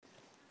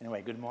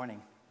Anyway, good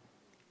morning.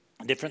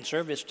 Different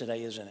service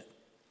today, isn't it?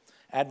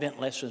 Advent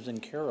lessons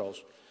and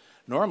carols.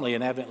 Normally,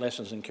 an Advent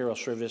lessons and carol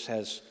service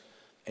has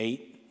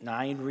 8,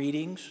 9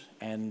 readings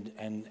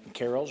and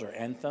carols or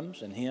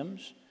anthems and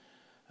hymns.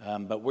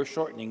 But we're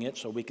shortening it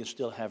so we can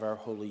still have our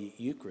Holy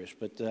Eucharist.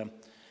 But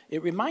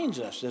it reminds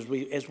us as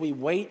we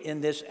wait in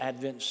this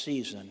Advent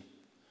season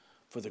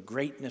for the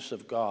greatness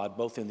of God,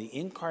 both in the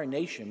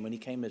incarnation when he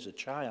came as a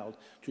child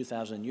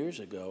 2,000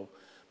 years ago,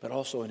 but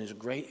also in his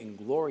great and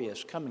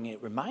glorious coming.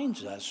 It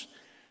reminds us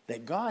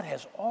that God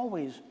has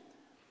always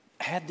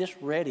had this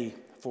ready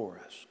for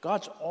us.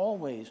 God's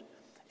always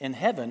in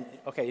heaven.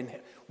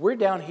 We're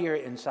down here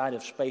inside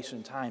of space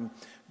and time.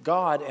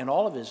 God and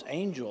all of his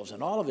angels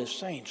and all of his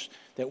saints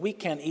that we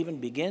can't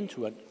even begin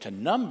to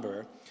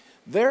number,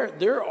 they're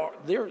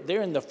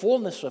in the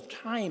fullness of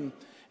time.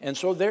 And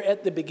so they're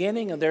at the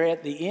beginning and they're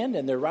at the end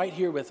and they're right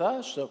here with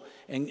us. So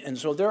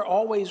they're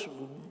always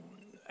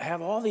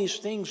have all these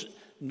things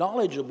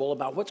knowledgeable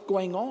about what's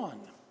going on.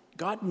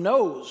 God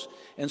knows.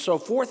 And so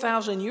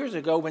 4,000 years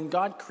ago when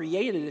God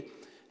created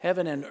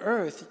heaven and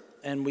earth,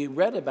 and we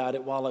read about it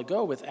a while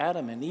ago with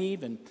Adam and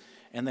Eve,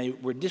 and they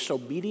were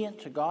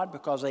disobedient to God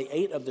because they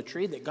ate of the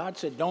tree that God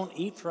said don't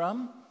eat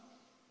from.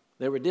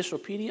 They were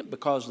disobedient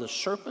because the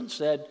serpent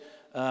said,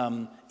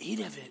 eat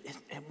of it,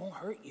 it won't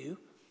hurt you.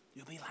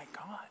 You'll be like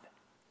God.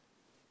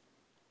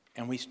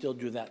 And we still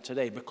do that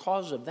today.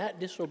 Because of that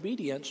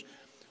disobedience,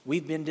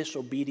 we've been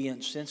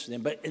disobedient since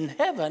then. But in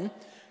heaven,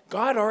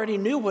 God already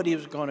knew what he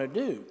was going to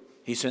do.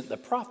 He sent the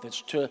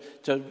prophets to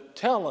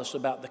tell us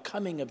about the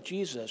coming of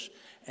Jesus.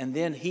 And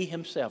then he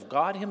himself,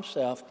 God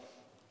himself,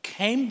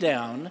 came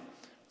down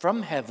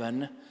from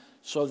heaven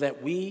so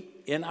that we,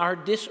 in our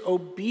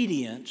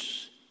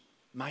disobedience,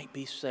 might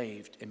be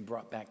saved and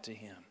brought back to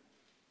him.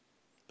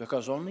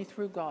 Because only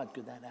through God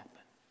could that happen.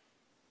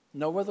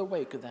 No other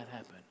way could that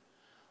happen.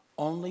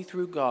 Only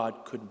through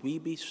God could we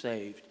be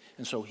saved.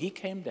 And so he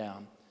came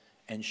down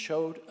and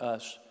showed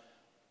us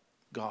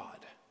God.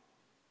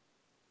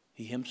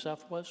 He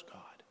himself was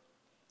God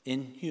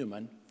in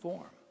human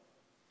form.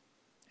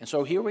 And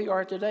so here we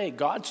are today.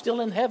 God's still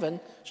in heaven,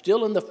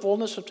 still in the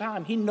fullness of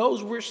time. He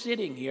knows we're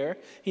sitting here.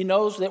 He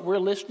knows that we're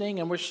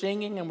listening and we're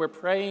singing and we're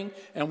praying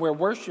and we're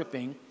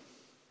worshiping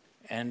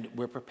and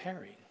we're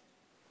preparing.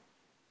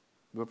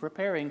 We're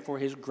preparing for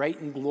his great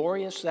and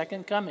glorious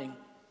second coming.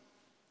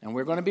 And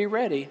we're going to be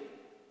ready.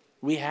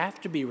 We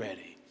have to be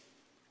ready.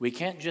 We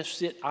can't just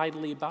sit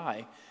idly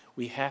by.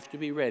 We have to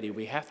be ready.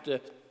 We have to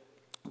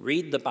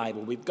read the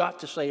Bible. We've got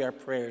to say our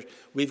prayers.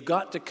 We've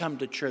got to come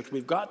to church.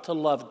 We've got to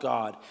love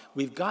God.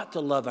 We've got to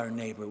love our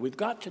neighbor. We've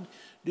got to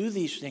do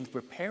these things,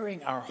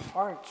 preparing our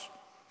hearts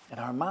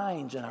and our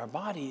minds and our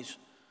bodies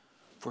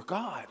for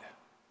God.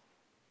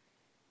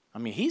 I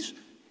mean,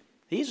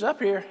 He's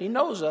up here. He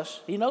knows us.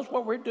 He knows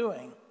what we're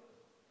doing.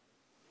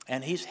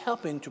 And he's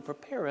helping to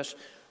prepare us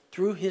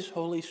through his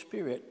Holy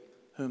Spirit,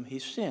 whom he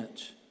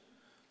sent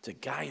to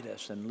guide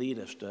us and lead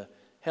us, to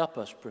help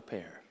us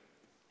prepare.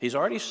 He's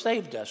already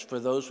saved us for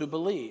those who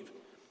believe.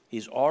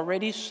 He's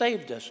already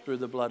saved us through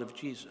the blood of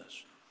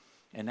Jesus.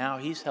 And now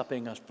he's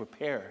helping us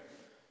prepare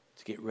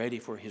to get ready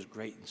for his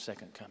great and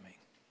second coming.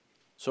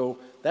 So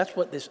that's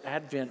what this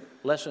Advent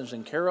Lessons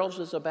and Carols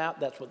is about.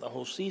 That's what the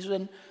whole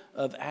season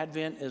of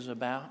Advent is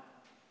about.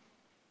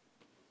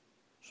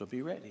 So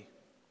be ready.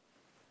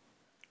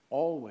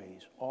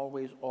 Always,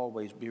 always,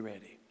 always be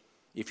ready.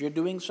 If you're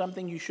doing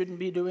something you shouldn't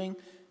be doing,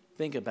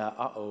 think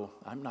about,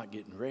 I'm not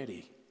getting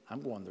ready.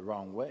 I'm going the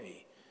wrong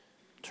way.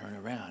 Turn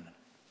around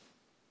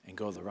and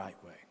go the right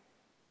way.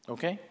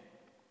 Okay?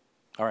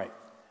 All right.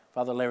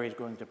 Father Larry is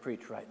going to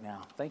preach right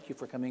now. Thank you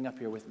for coming up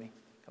here with me.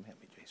 Come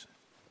help me, Jason.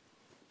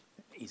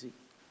 Easy.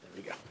 There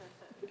we go.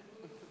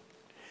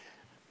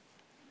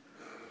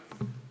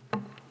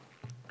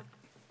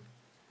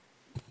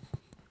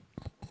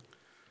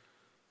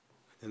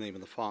 In the name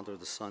of the Father,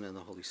 the Son, and the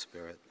Holy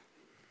Spirit.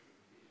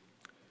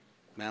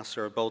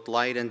 Master of both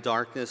light and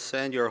darkness,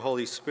 send your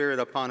Holy Spirit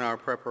upon our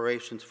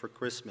preparations for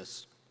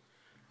Christmas.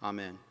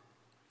 Amen.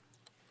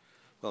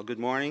 Well, good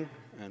morning,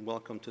 and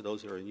welcome to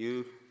those that are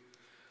new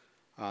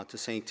to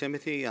St.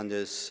 Timothy on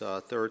this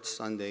third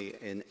Sunday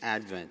in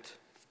Advent.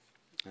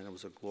 And it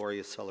was a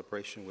glorious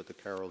celebration with the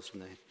carols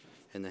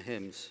and the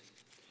hymns.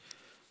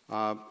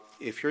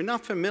 If you're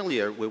not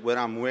familiar with what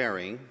I'm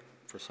wearing,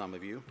 for some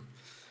of you,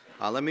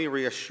 let me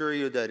reassure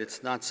you that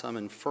it's not some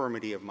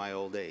infirmity of my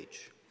old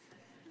age.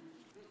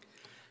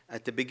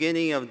 At the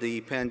beginning of the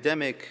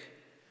pandemic,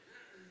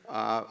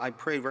 I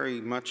prayed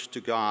very much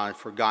to God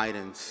for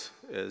guidance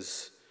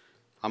as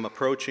I'm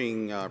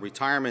approaching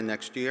retirement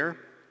next year,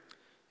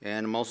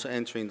 and I'm also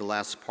entering the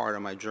last part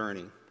of my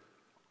journey.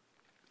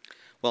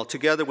 Well,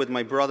 together with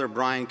my brother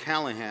Brian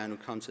Callahan, who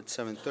comes at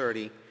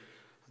 7:30,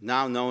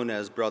 now known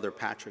as Brother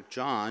Patrick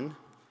John,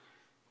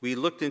 we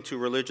looked into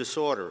religious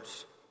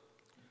orders.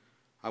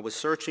 I was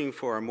searching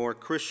for a more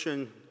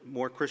Christian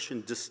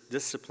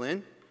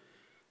discipline,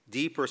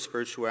 deeper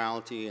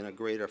spirituality, and a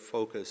greater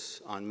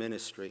focus on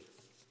ministry.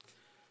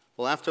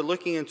 Well, after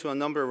looking into a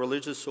number of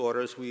religious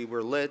orders, we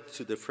were led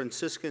to the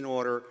Franciscan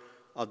Order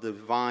of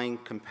divine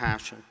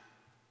compassion.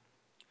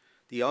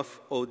 The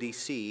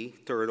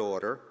FODC, Third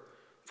Order,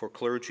 for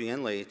clergy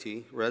and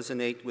laity,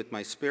 resonated with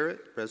my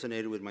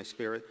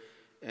spirit,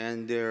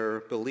 and their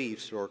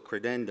beliefs or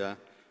credenda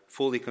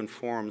fully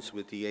conforms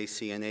with the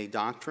ACNA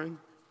doctrine,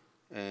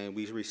 and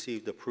we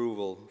received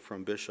approval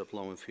from Bishop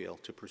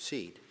Lowenfield to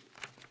proceed.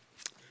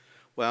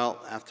 Well,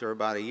 after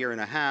about a year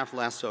and a half,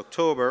 last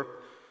October,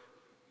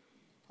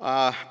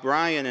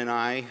 Brian and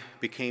I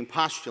became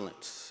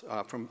postulants.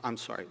 From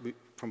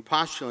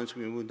postulants,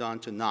 we moved on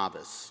to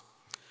novice.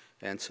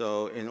 And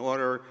so in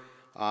order,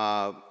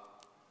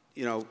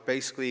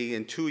 basically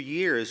in 2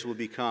 years, we'll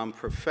become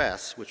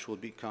professed, which will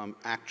become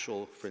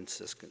actual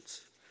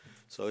Franciscans.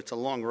 So it's a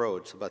long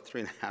road. It's about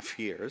 3.5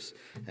 years,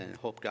 and I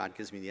hope God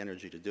gives me the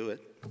energy to do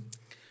it.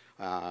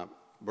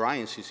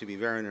 Brian seems to be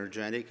very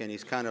energetic, and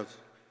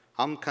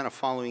I'm kind of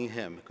following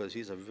him because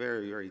he's a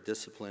very, very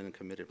disciplined and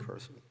committed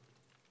person.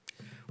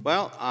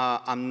 Well,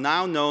 I'm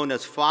now known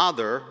as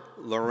Father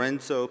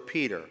Lorenzo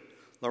Peter.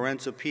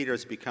 Lorenzo Peter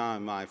has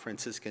become my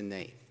Franciscan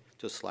name,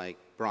 just like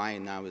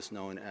Brian now is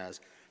known as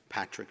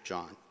Patrick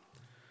John.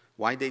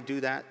 Why they do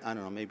that? I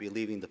don't know, maybe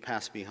leaving the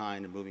past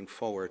behind and moving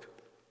forward.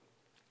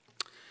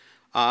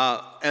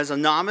 As a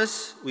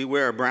novice, we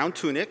wear a brown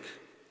tunic,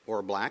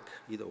 or black,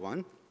 either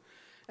one,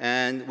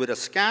 and with a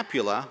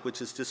scapula,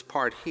 which is this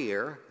part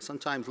here.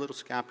 Sometimes little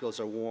scapulas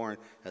are worn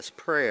as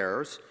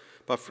prayers,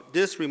 but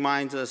this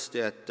reminds us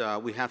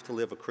that we have to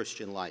live a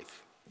Christian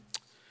life.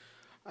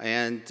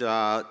 And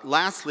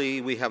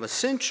lastly, we have a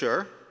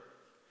cincture,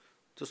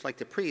 just like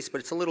the priest, but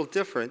it's a little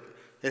different.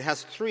 It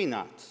has 3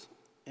 knots,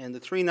 and the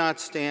 3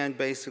 knots stand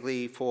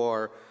basically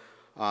for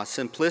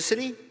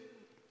simplicity,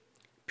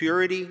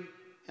 purity,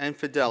 and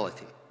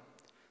fidelity.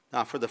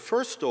 Now, for the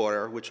first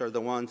order, which are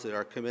the ones that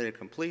are committed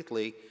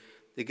completely,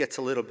 it gets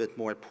a little bit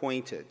more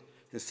pointed.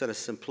 Instead of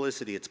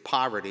simplicity, it's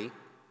poverty.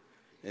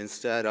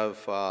 Instead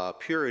of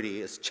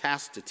purity, it's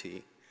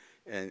chastity.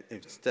 And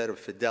instead of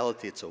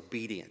fidelity, it's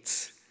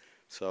obedience.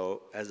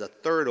 So as a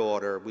third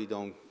order, we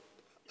don't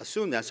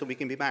assume that so we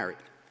can be married.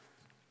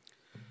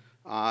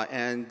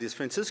 And these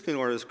Franciscan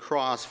orders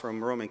cross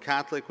from Roman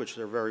Catholic, which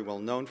are very well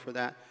known for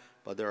that,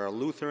 but there are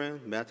Lutheran,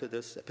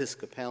 Methodist,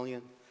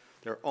 Episcopalian.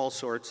 There are all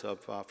sorts of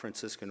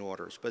Franciscan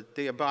orders, but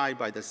they abide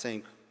by the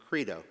same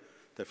credo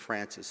that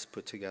Francis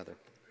put together.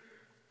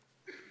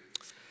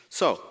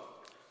 So,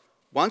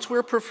 once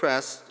we're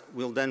professed,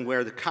 we'll then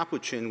wear the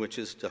capuchin, which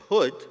is the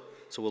hood,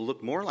 so we'll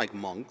look more like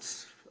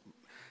monks,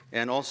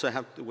 and also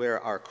have to wear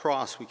our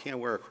cross. We can't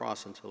wear a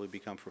cross until we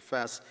become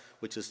professed,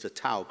 which is the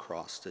Tau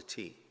cross, the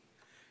T.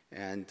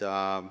 And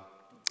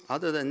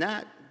other than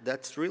that,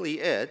 that's really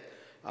it.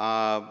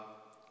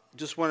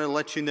 Just want to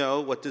let you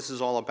know what this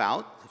is all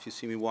about, if you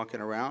see me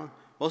walking around.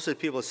 Most of the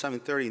people at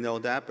 7:30 know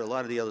that, but a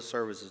lot of the other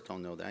services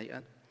don't know that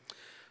yet.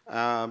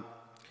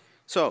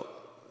 So,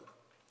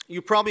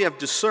 you probably have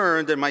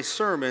discerned that my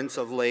sermons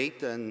of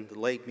late, and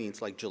late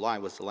means like July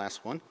was the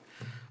last one,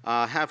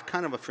 have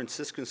kind of a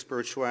Franciscan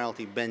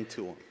spirituality bent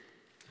to them.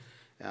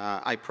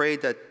 I pray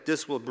that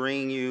this will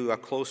bring you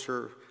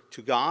closer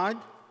to God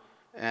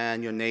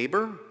and your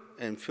neighbor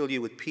and fill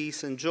you with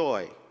peace and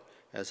joy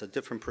as a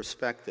different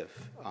perspective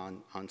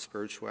on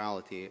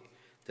spirituality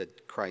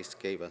that Christ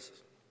gave us.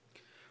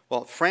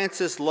 Well,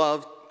 Francis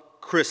loved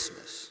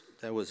Christmas.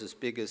 That was his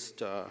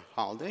biggest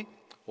holiday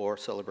or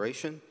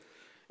celebration.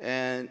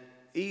 And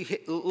he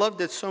loved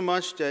it so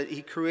much that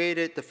he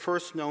created the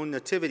first known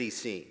nativity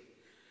scene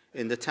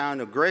in the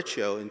town of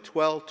Greccio in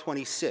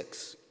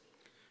 1226,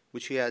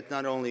 which he had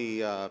not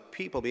only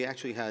people, but he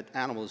actually had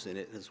animals in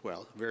it as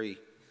well, a very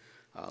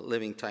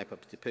living type of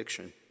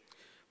depiction.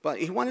 But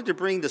he wanted to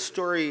bring the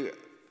story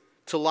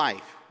to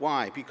life.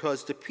 Why?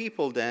 Because the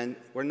people then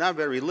were not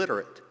very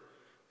literate.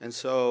 And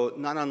so,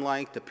 not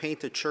unlike the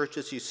painted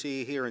churches you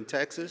see here in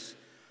Texas,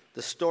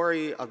 the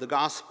story of the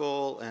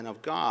gospel and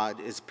of God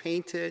is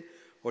painted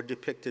or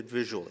depicted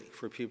visually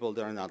for people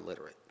that are not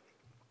literate.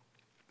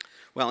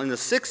 Well, in the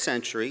 6th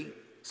century,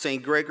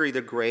 St. Gregory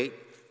the Great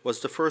was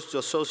the first to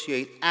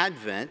associate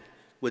Advent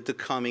with the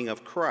coming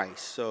of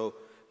Christ. So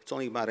it's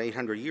only about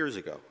 800 years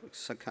ago.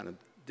 It's kind of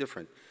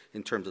different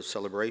in terms of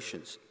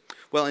celebrations.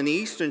 Well, in the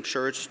Eastern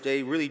Church,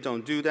 they really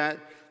don't do that.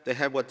 They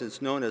have what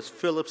is known as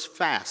Philip's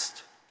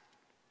Fast.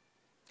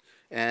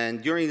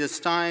 And during this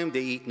time,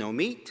 they eat no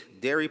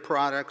meat, dairy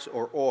products,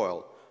 or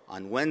oil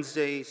on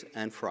Wednesdays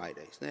and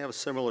Fridays. They have a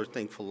similar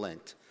thing for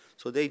Lent.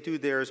 So they do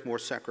theirs more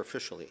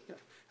sacrificially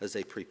as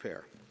they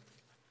prepare.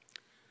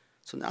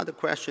 So now the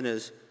question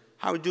is,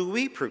 how do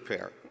we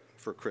prepare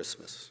for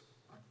Christmas?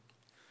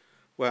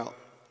 Well,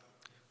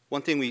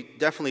 one thing we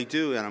definitely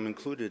do, and I'm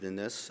included in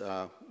this,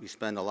 we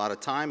spend a lot of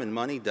time and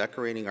money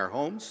decorating our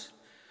homes,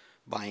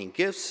 buying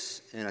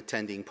gifts, and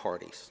attending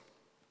parties.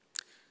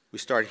 We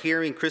start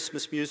hearing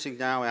Christmas music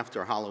now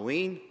after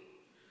Halloween.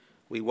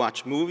 We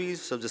watch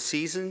movies of the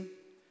season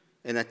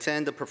and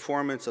attend a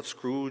performance of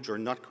Scrooge or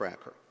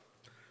Nutcracker.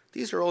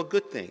 These are all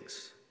good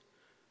things.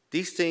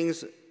 These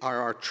things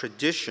are our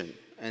tradition,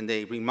 and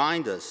they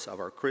remind us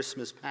of our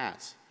Christmas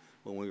past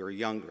when we were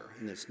younger,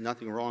 and there's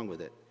nothing wrong with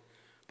it.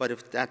 But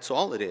if that's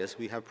all it is,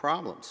 we have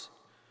problems.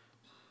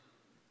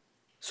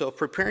 So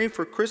preparing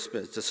for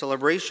Christmas, the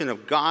celebration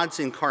of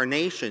God's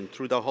incarnation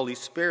through the Holy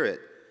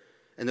Spirit,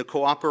 and the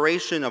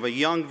cooperation of a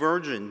young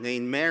virgin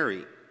named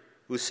Mary,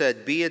 who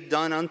said, "Be it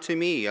done unto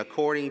me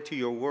according to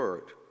your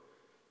word,"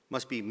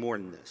 must be more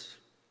than this.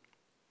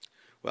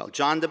 Well,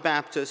 John the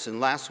Baptist in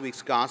last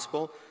week's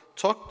gospel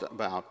talked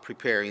about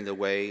preparing the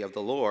way of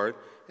the Lord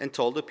and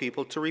told the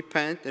people to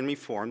repent and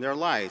reform their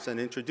lives,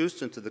 and introduced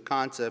them to the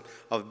concept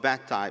of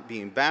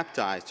being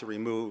baptized to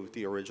remove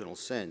the original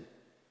sin.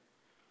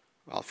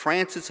 Well,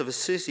 Francis of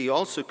Assisi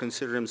also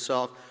considered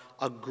himself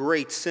a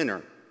great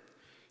sinner.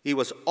 He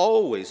was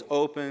always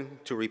open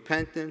to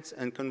repentance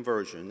and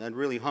conversion. That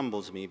really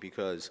humbles me,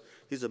 because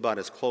he's about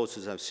as close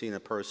as I've seen a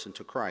person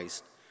to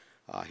Christ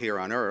here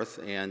on earth.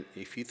 And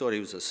if he thought he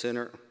was a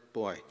sinner,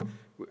 boy,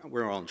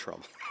 we're all in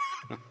trouble.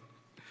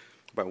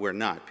 But we're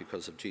not,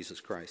 because of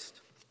Jesus Christ.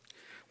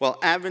 Well,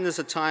 Advent is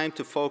a time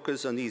to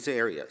focus on these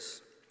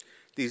areas.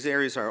 These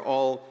areas are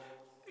all,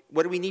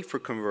 what do we need for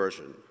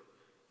conversion?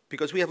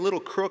 Because we have little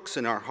crooks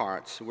in our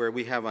hearts where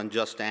we have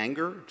unjust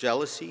anger,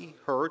 jealousy,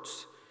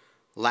 hurts,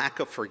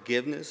 lack of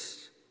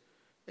forgiveness.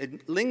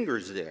 It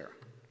lingers there.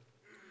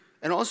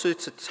 And also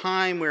it's a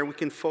time where we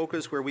can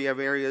focus where we have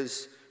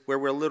areas where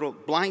we're little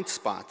blind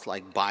spots,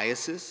 like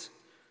biases,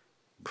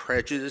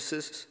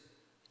 prejudices,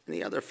 and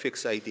the other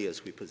fixed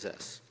ideas we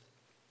possess.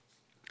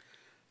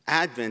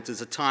 Advent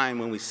is a time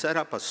when we set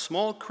up a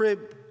small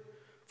crib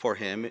for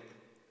him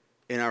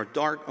in a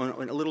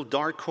little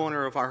dark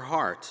corner of our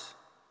hearts.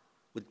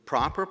 With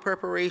proper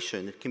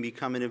preparation, it can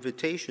become an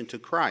invitation to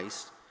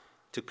Christ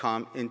to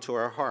come into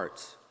our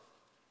hearts.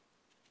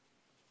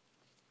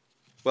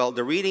 Well,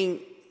 the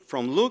reading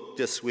from Luke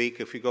this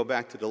week, if we go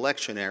back to the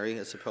lectionary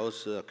as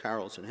opposed to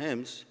carols and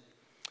hymns,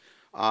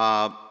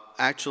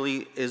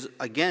 actually is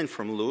again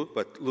from Luke,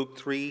 but Luke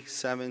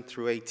 3:7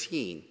 through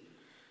 18.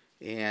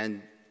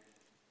 And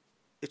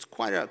it's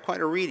quite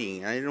a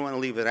reading. I didn't want to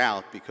leave it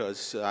out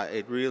because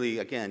it really,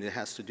 again, it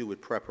has to do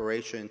with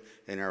preparation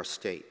in our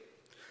state.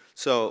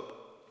 So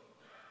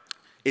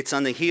it's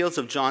on the heels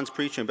of John's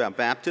preaching about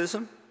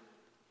baptism,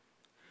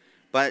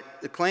 but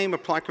the claim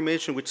of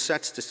proclamation which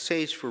sets the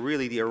stage for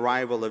really the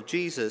arrival of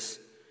Jesus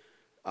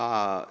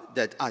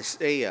that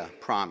Isaiah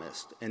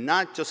promised. And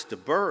not just the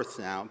birth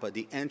now, but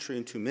the entry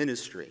into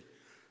ministry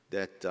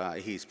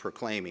that he's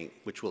proclaiming,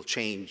 which will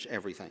change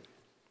everything.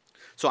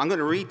 So I'm going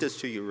to read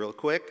this to you real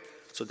quick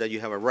so that you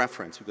have a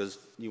reference, because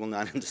you will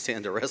not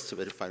understand the rest of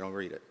it if I don't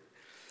read it.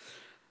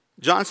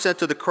 John said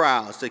to the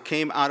crowds that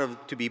came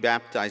out to be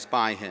baptized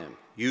by him,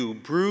 "You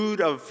brood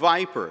of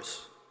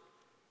vipers,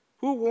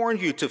 who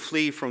warned you to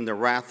flee from the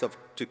wrath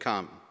to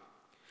come?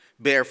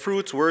 Bear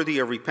fruits worthy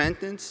of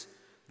repentance.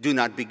 Do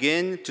not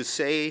begin to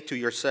say to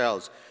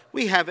yourselves,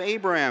 'We have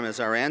Abraham as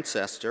our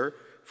ancestor,'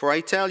 for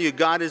I tell you,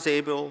 God is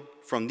able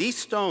from these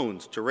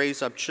stones to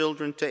raise up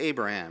children to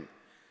Abraham.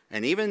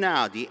 And even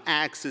now the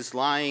axe is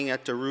lying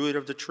at the root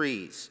of the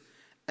trees.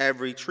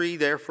 Every tree,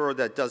 therefore,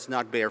 that does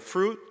not bear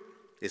fruit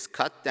is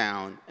cut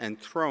down and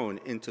thrown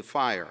into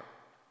fire."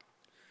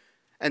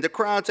 And the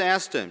crowds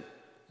asked him,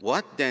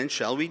 "What then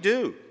shall we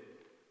do?"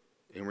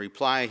 In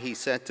reply, he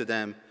said to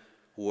them,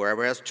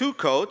 "Whoever has 2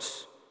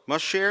 coats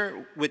must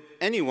share with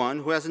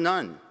anyone who has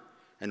none,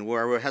 and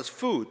whoever has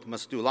food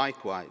must do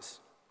likewise."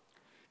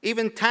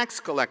 Even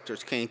tax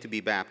collectors came to be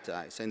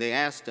baptized, and they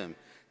asked him,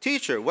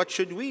 "Teacher, what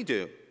should we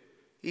do?"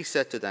 He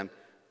said to them,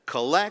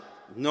 "Collect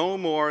no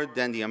more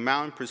than the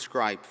amount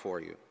prescribed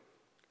for you."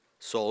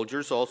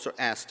 Soldiers also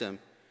asked him,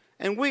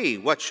 "And we,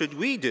 what should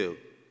we do?"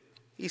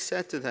 He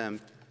said to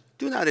them,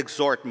 "Do not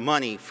extort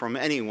money from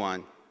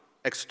anyone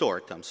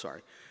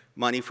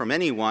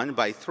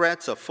by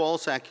threats of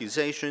false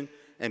accusation,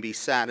 and be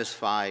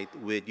satisfied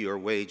with your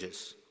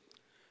wages."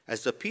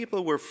 As the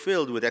people were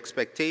filled with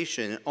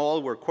expectation, and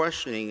all were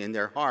questioning in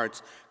their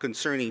hearts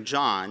concerning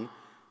John,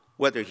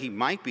 whether he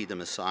might be the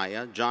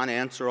Messiah, John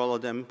answered all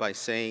of them by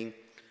saying,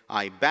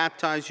 "I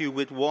baptize you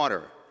with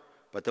water,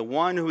 but the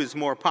one who is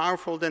more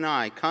powerful than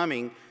I,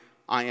 coming,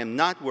 I am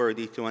not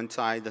worthy to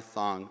untie the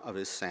thong of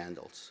his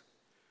sandals.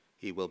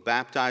 He will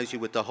baptize you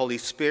with the Holy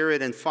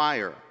Spirit and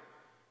fire.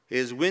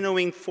 His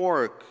winnowing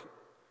fork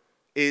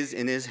is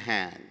in his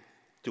hand,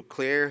 to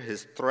clear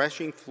his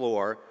threshing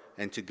floor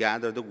and to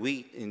gather the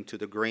wheat into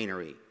the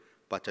granary,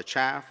 but the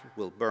chaff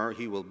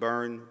he will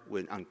burn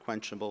with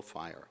unquenchable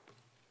fire."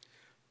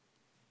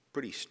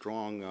 Pretty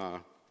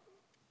strong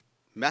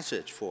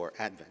message for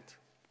Advent.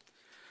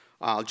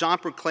 John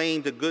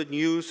proclaimed the good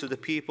news to the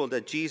people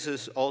that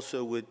Jesus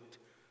also would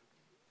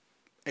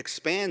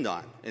expand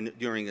on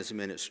during his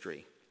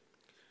ministry.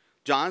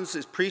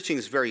 John's preaching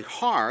is very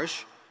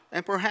harsh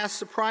and perhaps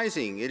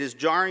surprising. It is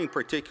jarring,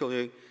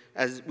 particularly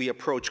as we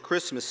approach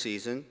Christmas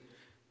season,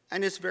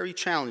 and it's very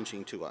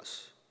challenging to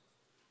us.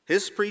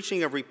 His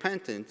preaching of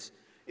repentance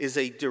is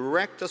a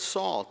direct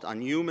assault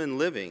on human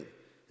living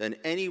that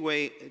any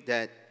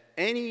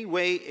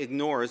way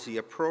ignores the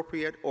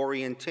appropriate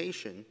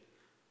orientation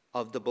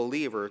of the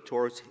believer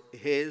towards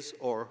his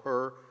or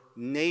her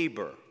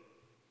neighbor,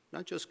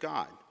 not just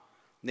God,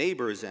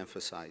 Neighbor is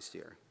emphasized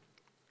here.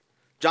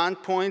 John's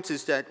point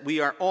is that we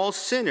are all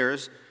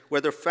sinners,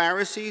 whether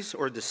Pharisees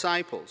or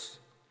disciples.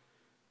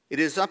 It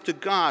is up to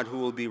God who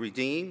will be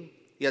redeemed.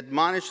 He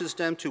admonishes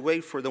them to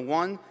wait for the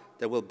one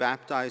that will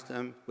baptize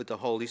them with the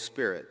Holy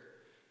Spirit.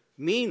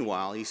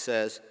 Meanwhile, he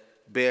says,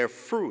 bear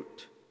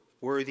fruit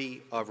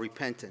worthy of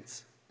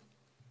repentance.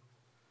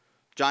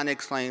 John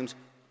exclaims,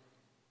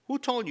 who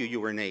told you you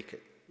were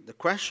naked? The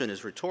question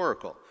is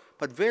rhetorical,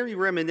 but very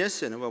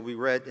reminiscent of what we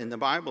read in the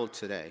Bible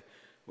today,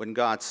 when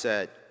God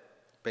said,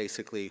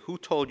 basically, who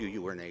told you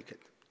you were naked?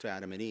 To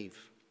Adam and Eve.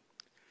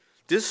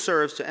 This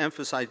serves to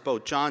emphasize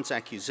both John's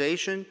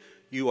accusation,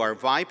 you are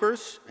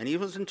vipers, and he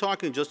wasn't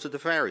talking just to the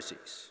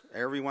Pharisees,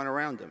 everyone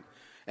around him,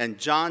 and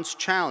John's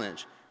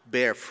challenge,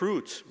 bear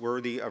fruits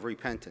worthy of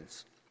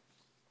repentance.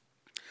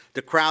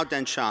 The crowd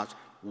then shouts,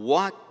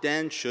 what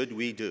then should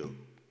we do?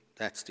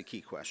 That's the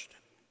key question.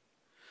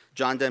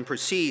 John then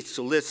proceeds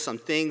to list some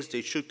things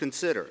they should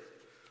consider.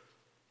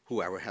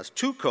 Whoever has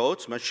 2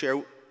 coats must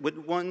share with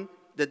one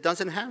that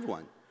doesn't have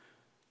one,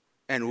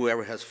 and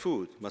whoever has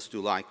food must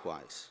do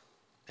likewise,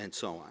 and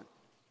so on.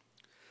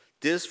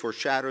 This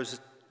foreshadows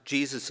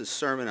Jesus'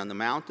 Sermon on the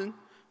Mountain,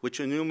 which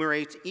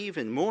enumerates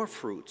even more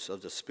fruits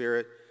of the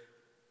Spirit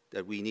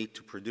that we need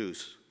to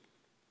produce.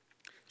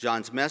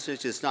 John's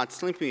message is not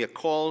simply a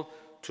call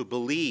to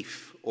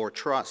belief or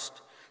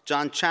trust.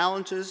 John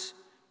challenges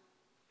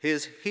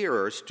his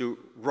hearers to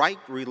right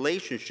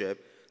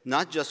relationship,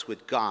 not just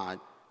with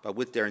God, but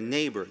with their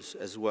neighbors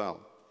as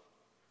well.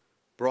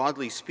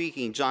 Broadly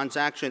speaking, John's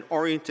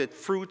action-oriented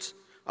fruits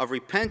of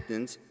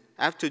repentance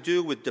have to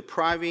do with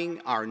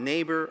depriving our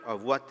neighbor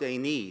of what they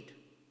need.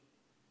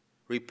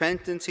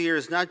 Repentance here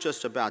is not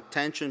just about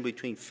tension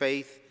between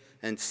faith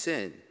and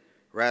sin.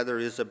 Rather,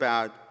 it is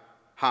about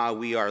how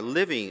we are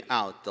living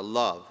out the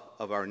love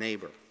of our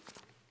neighbor.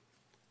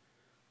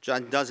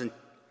 John doesn't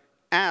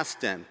ask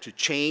them to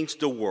change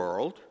the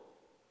world,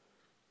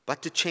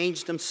 but to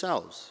change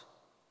themselves.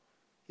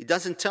 He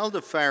doesn't tell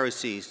the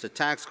Pharisees, the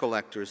tax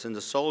collectors, and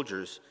the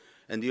soldiers,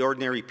 and the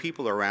ordinary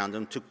people around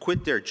them to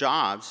quit their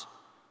jobs,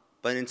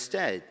 but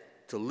instead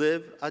to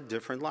live a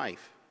different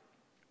life.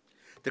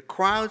 The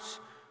crowds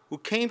who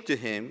came to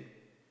him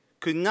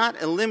could not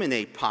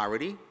eliminate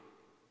poverty,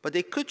 but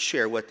they could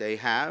share what they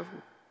have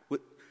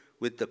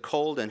with the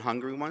cold and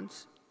hungry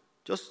ones,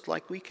 just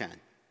like we can.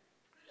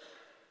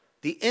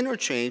 The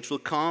interchange will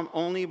come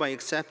only by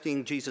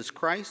accepting Jesus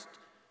Christ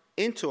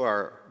into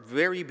our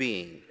very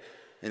being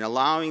and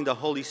allowing the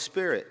Holy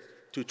Spirit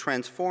to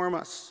transform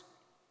us.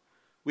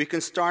 We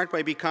can start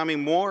by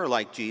becoming more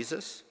like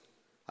Jesus.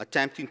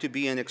 Attempting to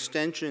be an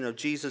extension of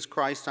Jesus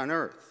Christ on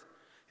earth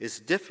is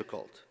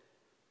difficult,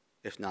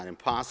 if not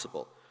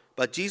impossible.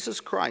 But Jesus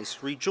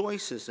Christ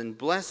rejoices and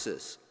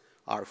blesses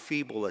our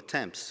feeble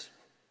attempts.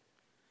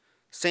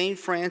 St.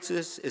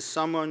 Francis is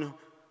someone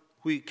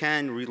we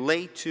can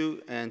relate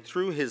to, and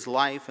through his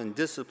life and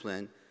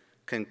discipline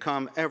can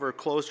come ever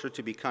closer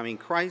to becoming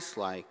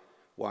Christ-like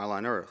while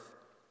on earth.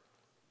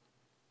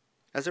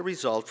 As a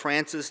result,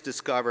 Francis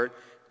discovered,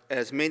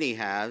 as many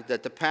have,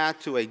 that the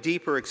path to a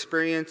deeper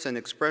experience and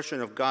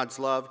expression of God's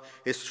love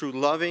is through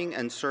loving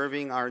and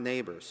serving our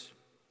neighbors.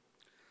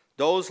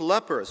 Those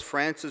lepers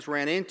Francis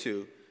ran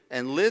into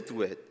and lived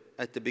with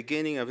at the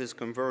beginning of his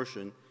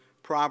conversion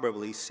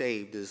probably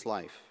saved his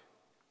life.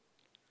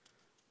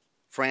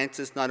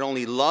 Francis not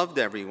only loved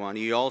everyone,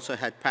 he also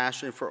had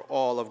passion for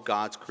all of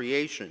God's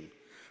creation.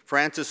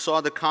 Francis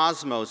saw the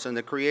cosmos and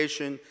the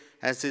creation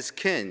as his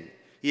kin.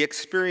 He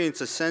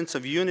experienced a sense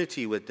of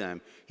unity with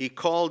them. He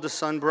called the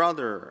sun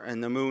brother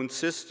and the moon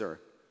sister.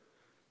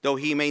 Though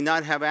he may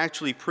not have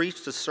actually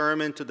preached a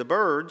sermon to the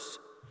birds,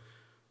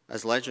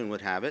 as legend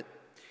would have it,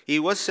 he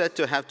was said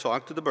to have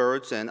talked to the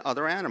birds and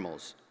other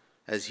animals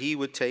as he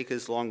would take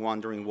his long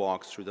wandering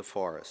walks through the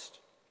forest.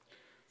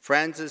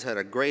 Francis had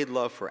a great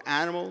love for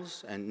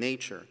animals and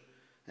nature,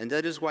 and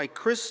that is why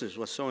Christmas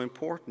was so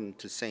important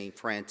to St.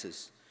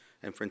 Francis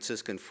and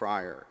Franciscan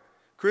friar.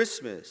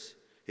 Christmas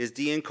is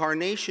the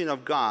incarnation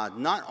of God,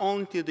 not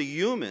only to the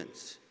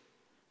humans,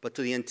 but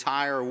to the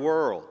entire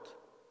world.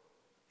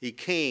 He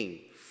came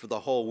for the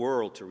whole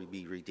world to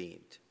be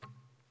redeemed.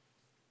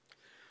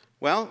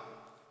 Well,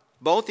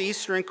 both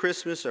Easter and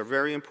Christmas are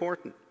very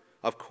important,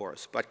 of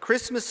course, but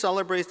Christmas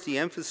celebrates the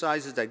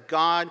emphasizes that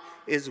God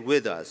is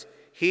with us.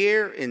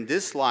 Here in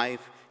this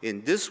life,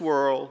 in this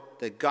world,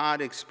 that God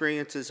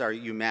experiences our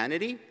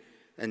humanity,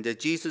 and that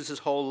Jesus'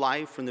 whole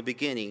life from the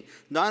beginning,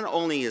 not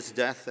only his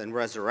death and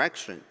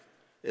resurrection,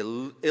 it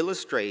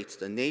illustrates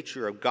the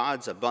nature of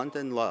God's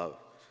abundant love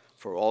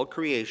for all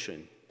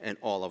creation and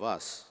all of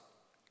us.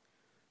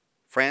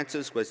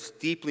 Francis was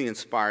deeply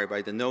inspired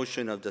by the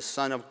notion of the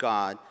Son of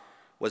God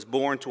was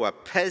born to a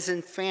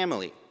peasant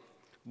family,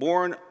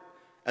 born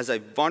as a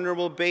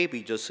vulnerable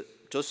baby, just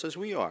as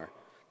we are,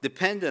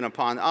 dependent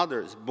upon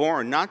others,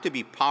 born not to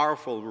be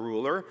powerful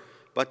ruler,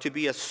 but to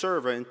be a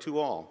servant to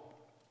all.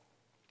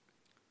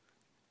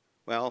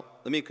 Well,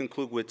 let me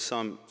conclude with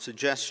some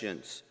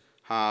suggestions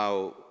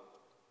how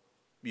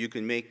you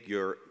can make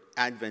your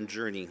Advent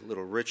journey a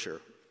little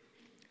richer.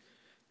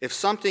 If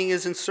something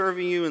isn't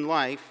serving you in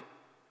life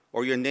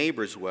or your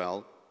neighbors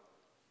well,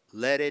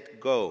 let it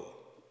go.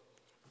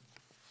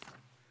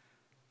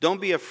 Don't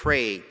be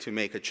afraid to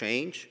make a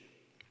change.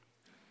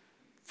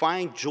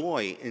 Find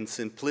joy in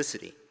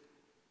simplicity.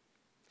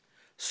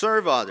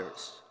 Serve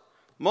others.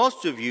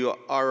 Most of you are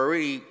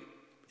already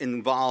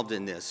involved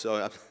in this,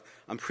 so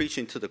I'm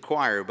preaching to the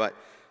choir, but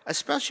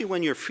especially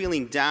when you're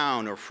feeling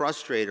down or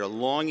frustrated or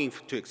longing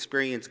to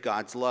experience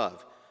God's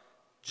love,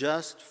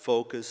 just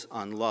focus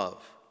on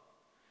love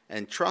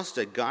and trust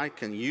that God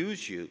can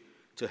use you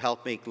to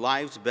help make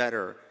lives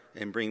better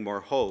and bring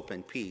more hope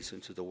and peace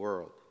into the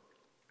world.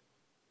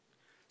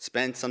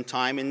 Spend some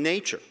time in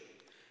nature.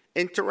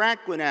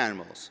 Interact with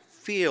animals.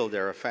 Feel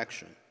their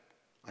affection.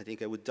 I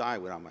think I would die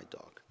without my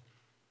dog.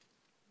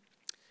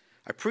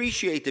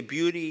 Appreciate the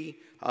beauty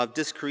of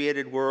this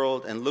created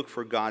world and look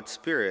for God's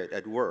Spirit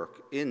at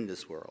work in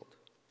this world.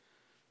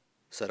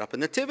 Set up a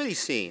nativity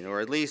scene,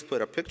 or at least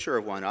put a picture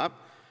of one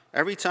up.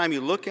 Every time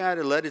you look at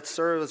it, let it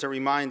serve as a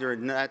reminder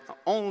that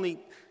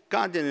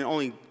God didn't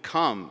only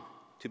come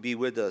to be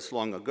with us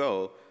long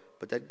ago,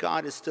 but that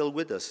God is still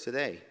with us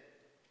today.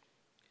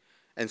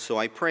 And so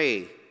I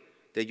pray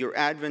that your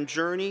Advent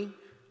journey,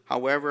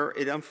 however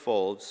it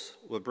unfolds,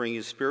 will bring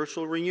you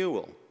spiritual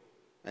renewal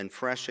and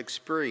fresh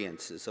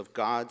experiences of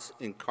God's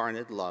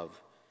incarnate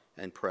love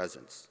and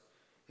presence.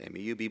 And may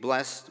you be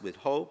blessed with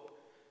hope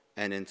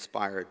and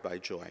inspired by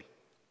joy.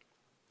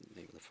 In the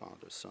name of the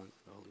Father, Son, and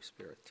the Holy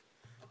Spirit.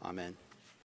 Amen.